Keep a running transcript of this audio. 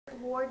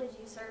war did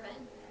you serve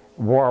in?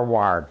 World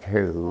War II.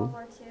 World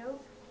War II?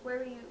 Where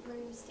were you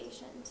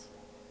stationed?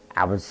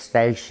 I was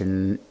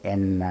stationed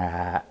in,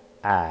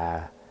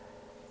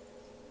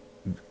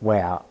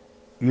 well,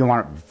 you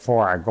want it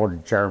before I go to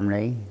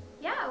Germany?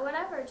 Yeah,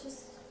 whatever,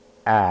 just...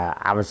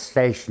 I was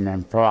stationed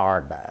in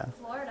Florida.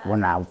 Florida?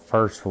 When I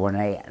first went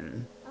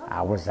in. Oh,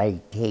 I was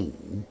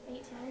 18.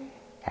 18?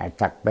 I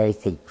took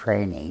basic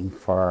training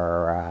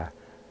for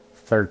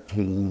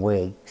 13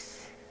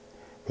 weeks.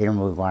 Then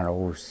we went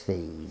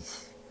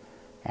overseas.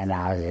 And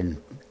I was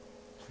in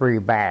 3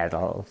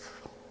 battles.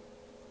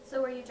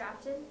 So were you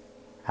drafted?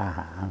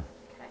 Uh-huh.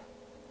 Okay,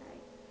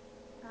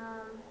 all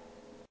right.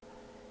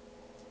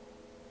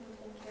 Let me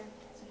think here.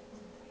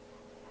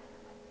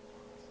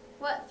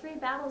 What 3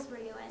 battles were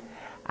you in?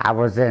 I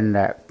was in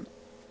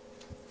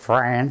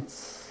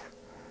France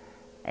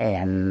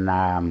and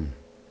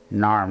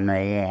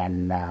Normandy,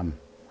 and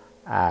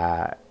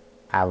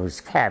I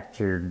was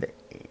captured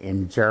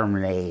in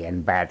Germany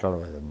in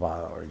Battle of the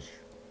Bulge.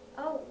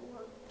 Oh,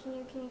 well, can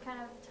you kind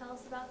of tell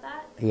us about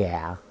that?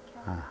 Yeah.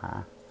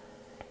 Okay.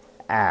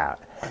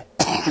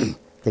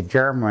 The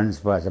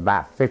Germans was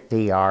about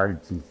 50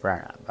 yards in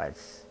front of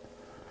us.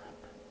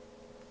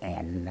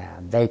 And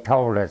they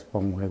told us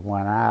when we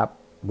went up,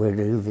 we'd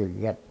either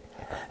get,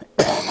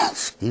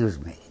 excuse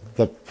me,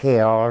 get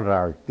killed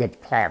or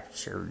get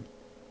captured.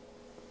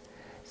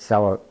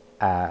 So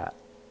the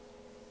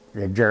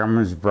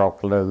Germans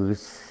broke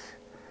loose,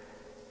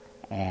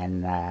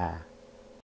 and